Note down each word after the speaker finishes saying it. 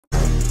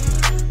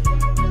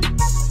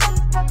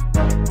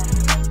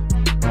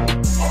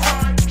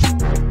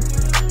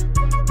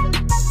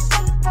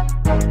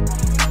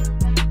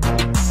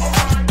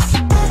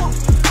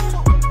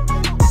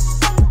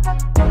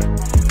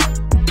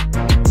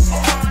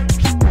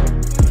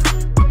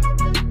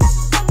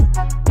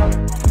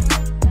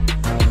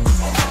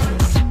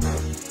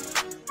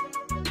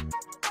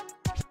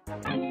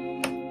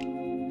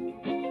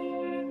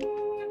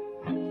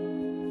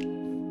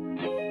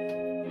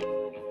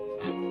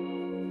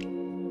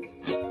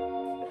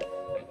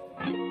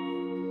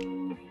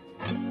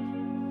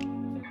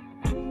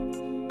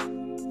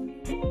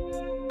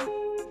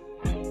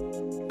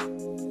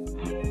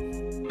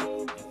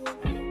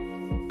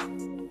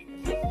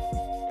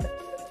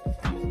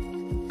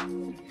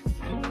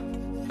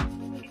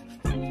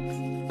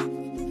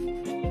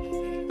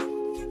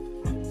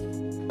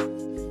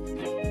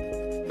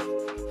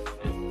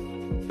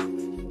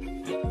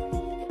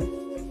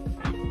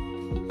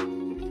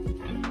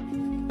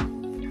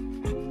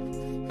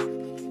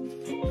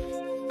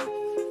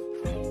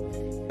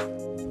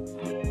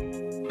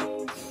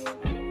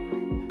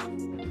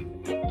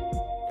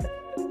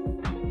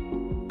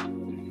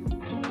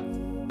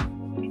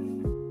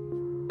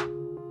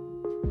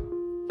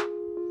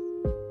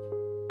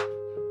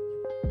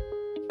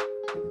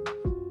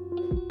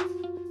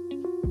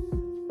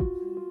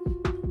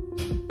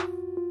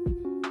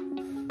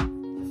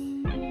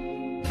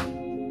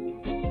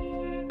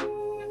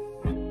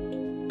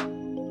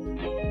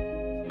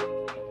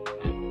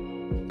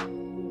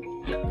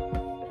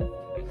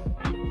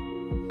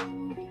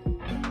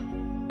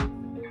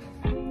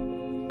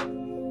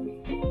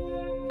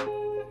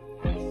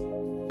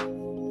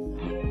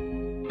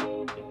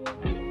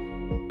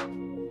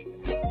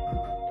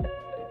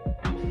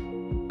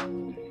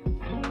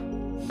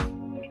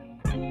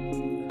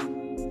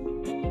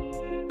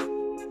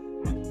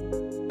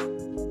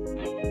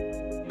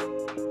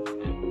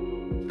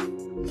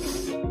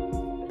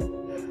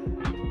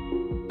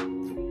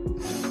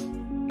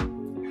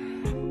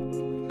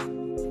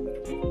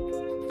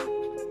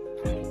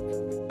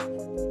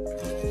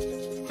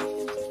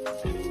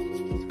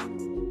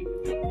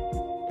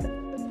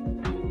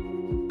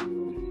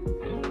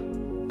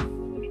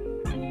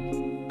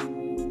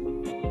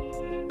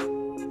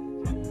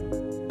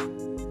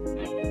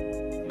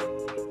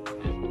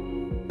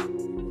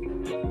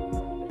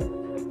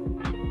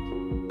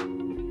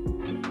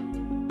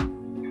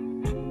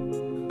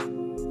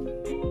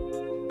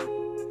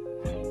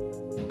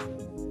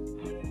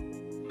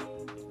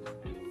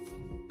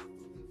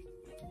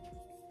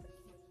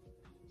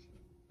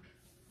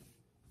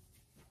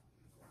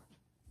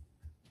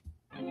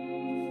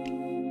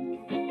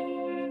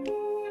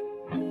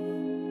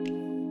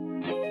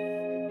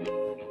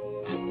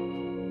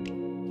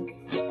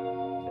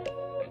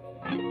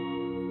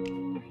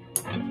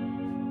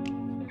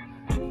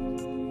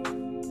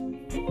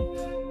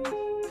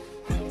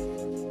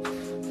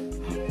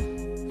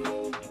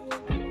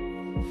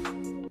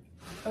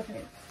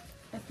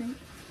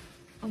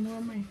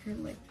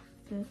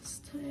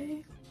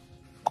day,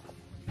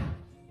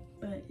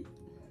 but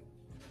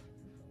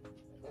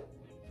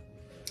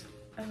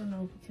I don't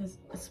know because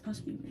it's supposed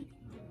to be raining.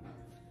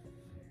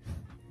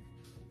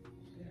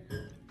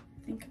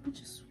 I think I would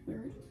just wear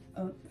it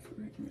up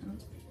for right now,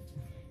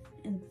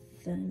 and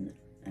then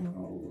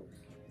I'll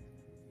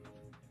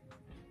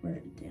wear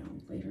it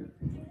down later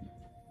on.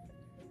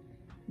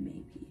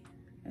 Maybe.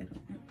 I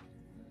don't know.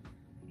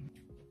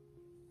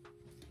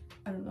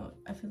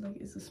 I feel like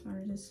it's a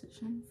smarter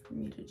decision for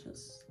me to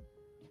just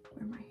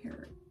wear my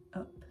hair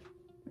up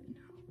right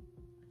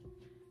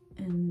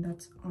now. And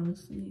that's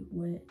honestly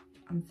what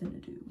I'm finna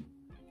do.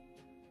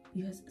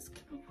 Because it's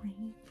gonna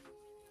rain.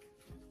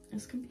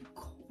 It's gonna be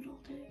cold all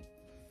day.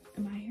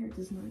 And my hair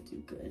does not do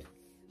good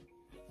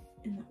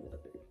in that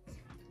weather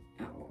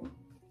at all.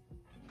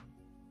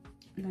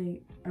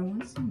 Like, I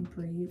want some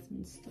braids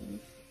and stuff,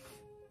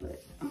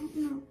 but I don't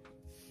know.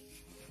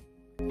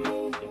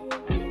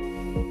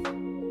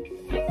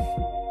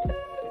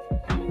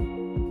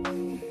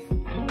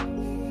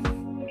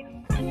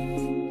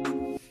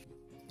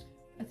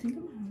 I think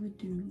I'm gonna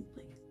do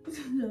like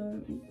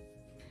the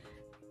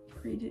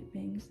braided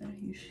bangs that I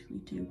usually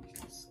do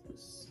because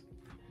this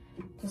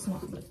does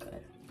not look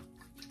good.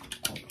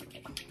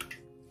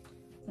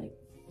 Like,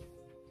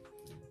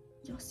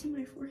 y'all see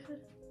my forehead?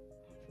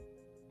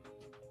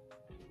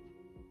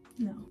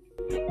 No.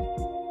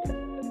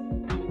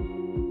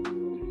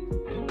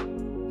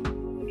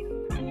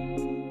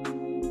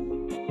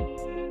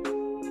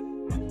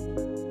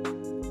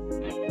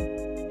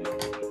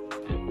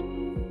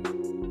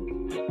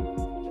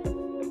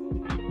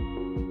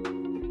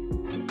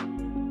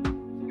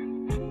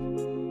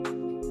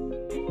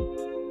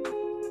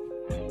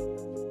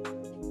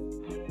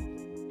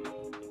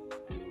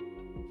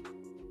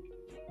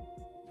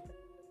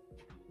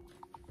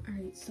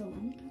 Alright, so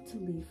I'm about to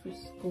leave for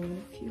school in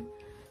a few,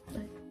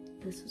 but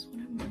this is what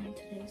I'm wearing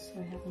today. So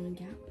I have on a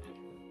Gap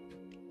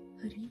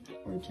hoodie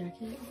or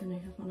jacket, and I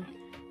have on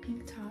a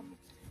pink top.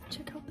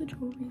 Check out the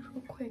jewelry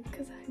real quick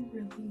because I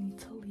really need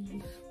to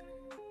leave.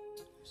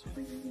 Just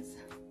wearing this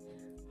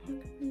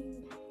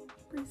ring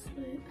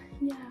bracelet,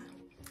 yeah,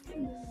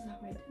 and this is how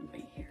I did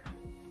my hair.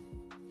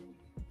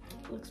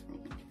 It looks real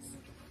nice.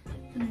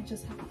 And I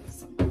just have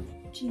some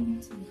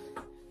jeans and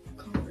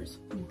Converse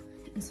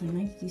and some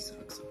Nike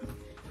socks on.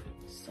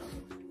 So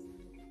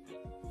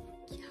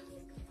yeah,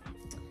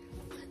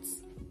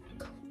 let's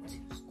go to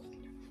school.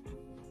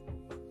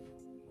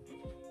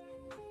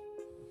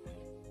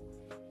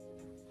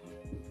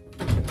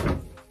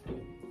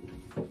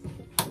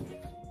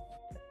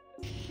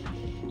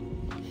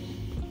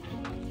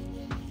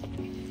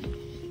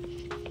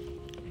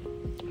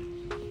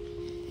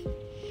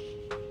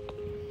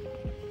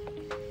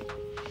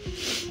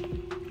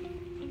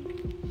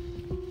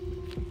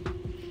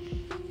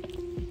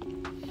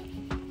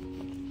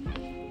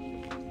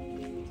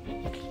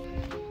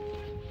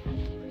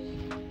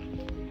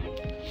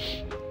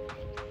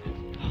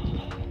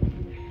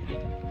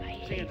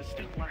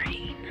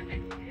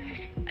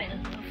 I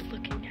love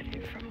looking at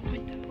it from a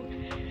window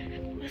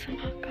with some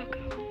hot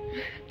cocoa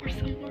or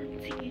some warm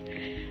tea,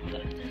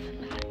 but other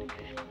than that,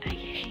 I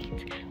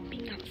hate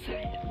being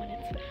outside when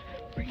it's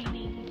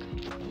raining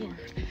or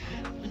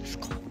when it's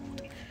cold.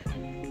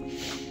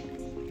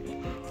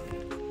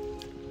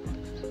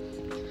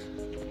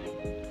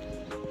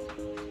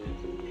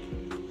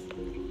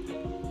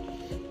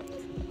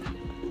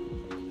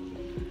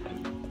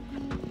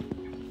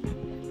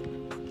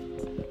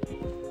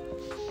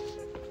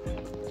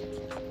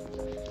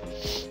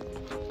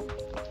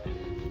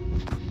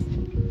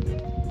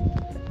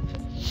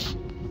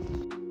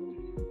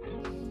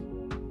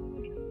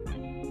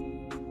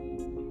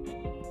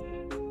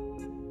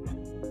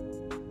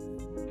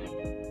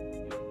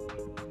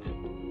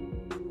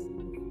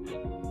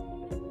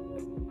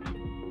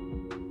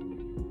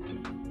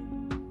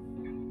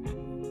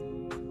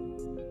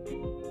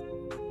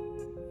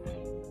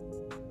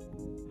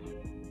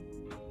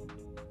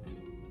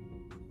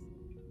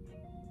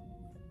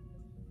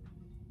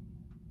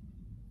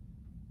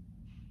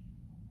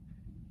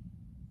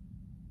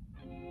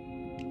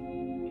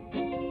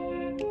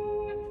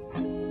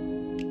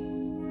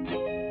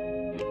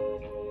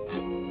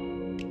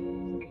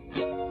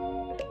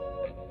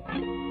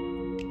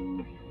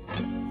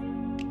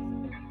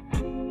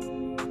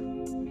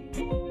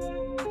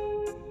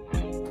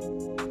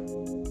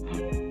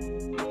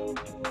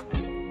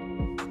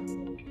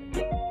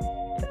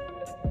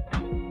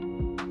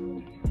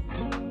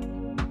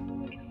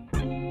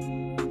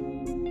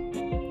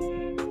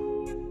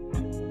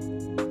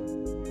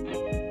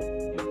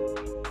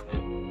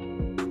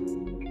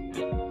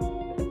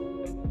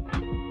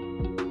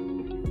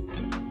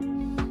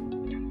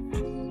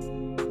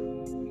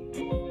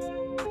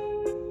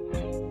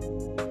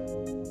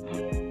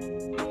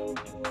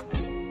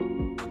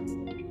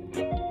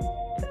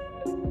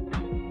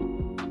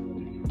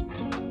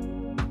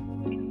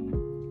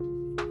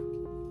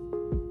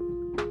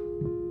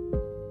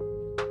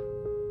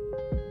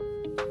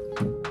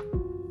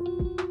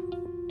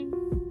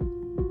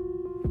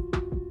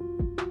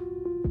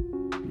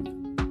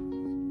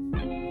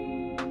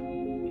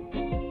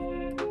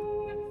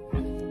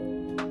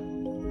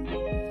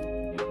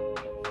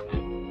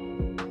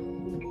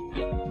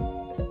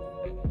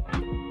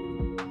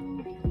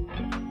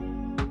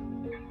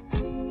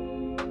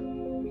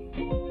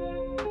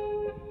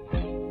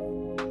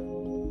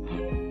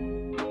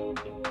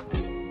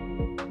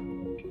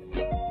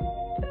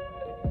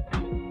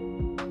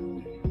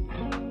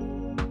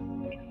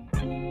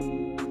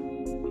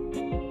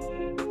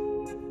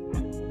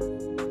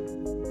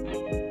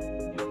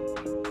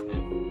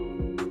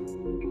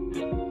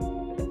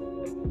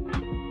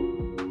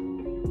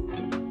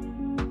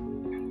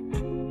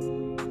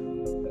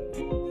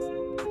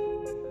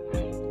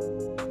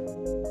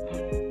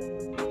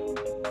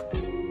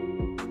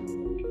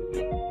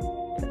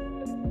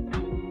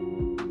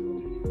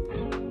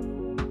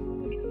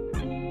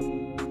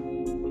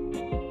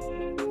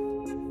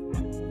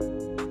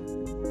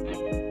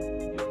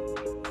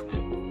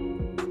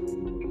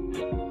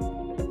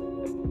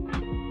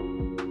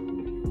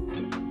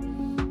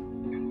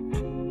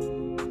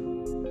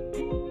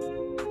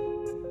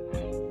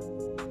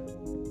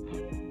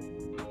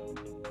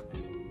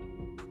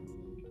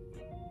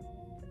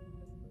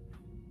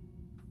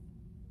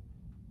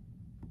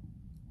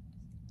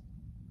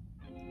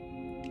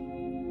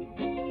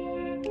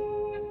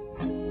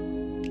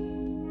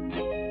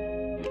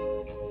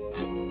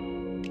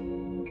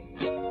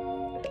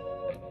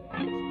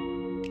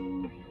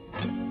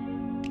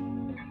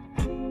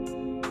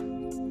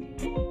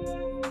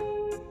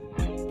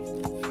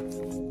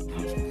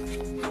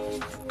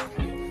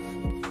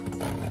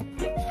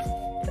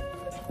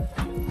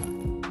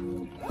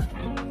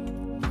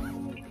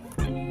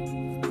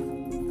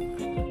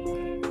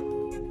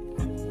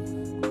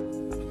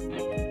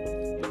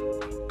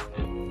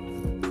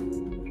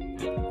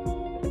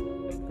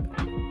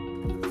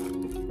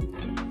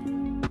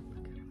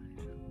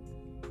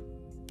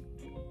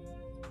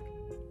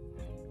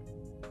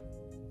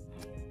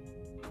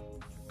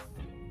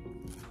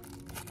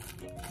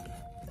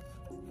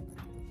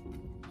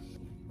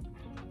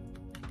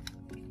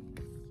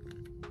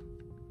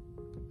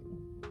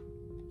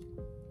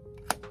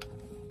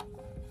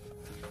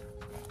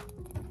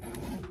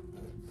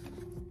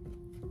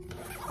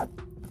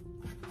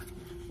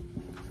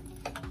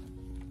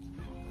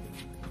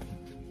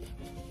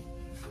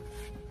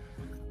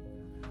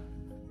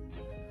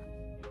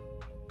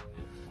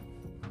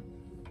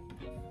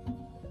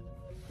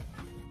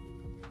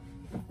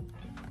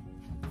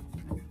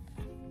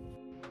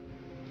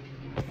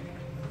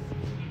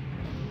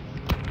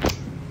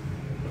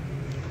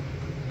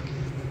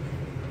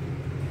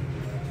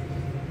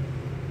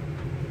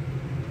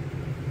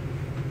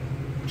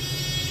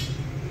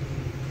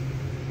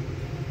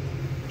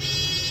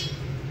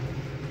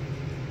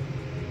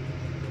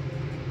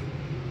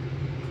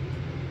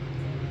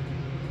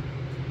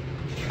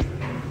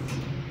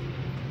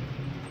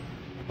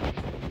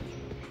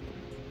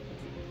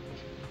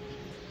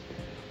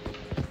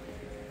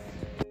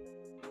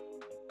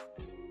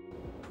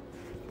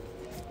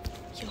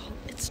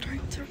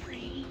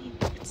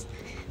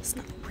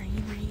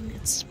 rain.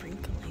 It's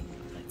sprinkling,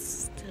 but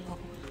still.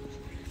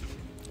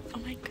 Oh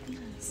my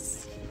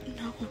goodness.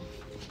 No.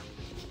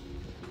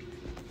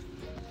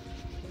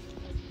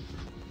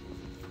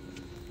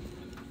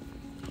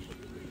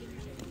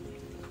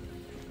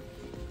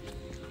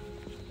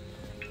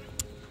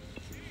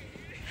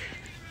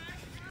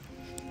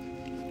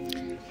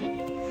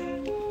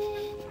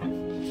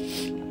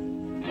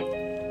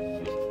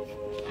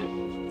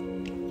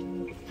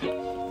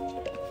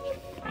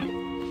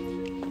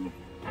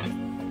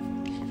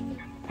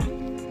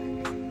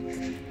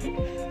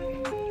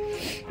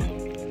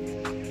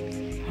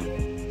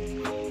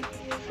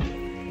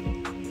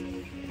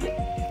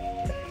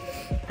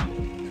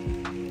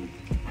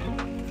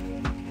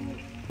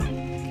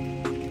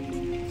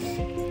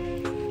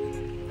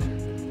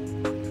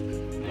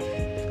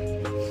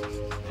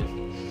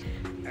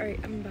 Alright,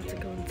 I'm about to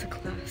go into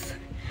class.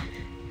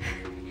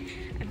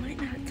 I might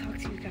not talk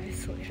to you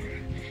guys later,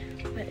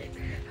 but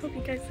hope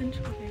you guys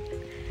enjoy.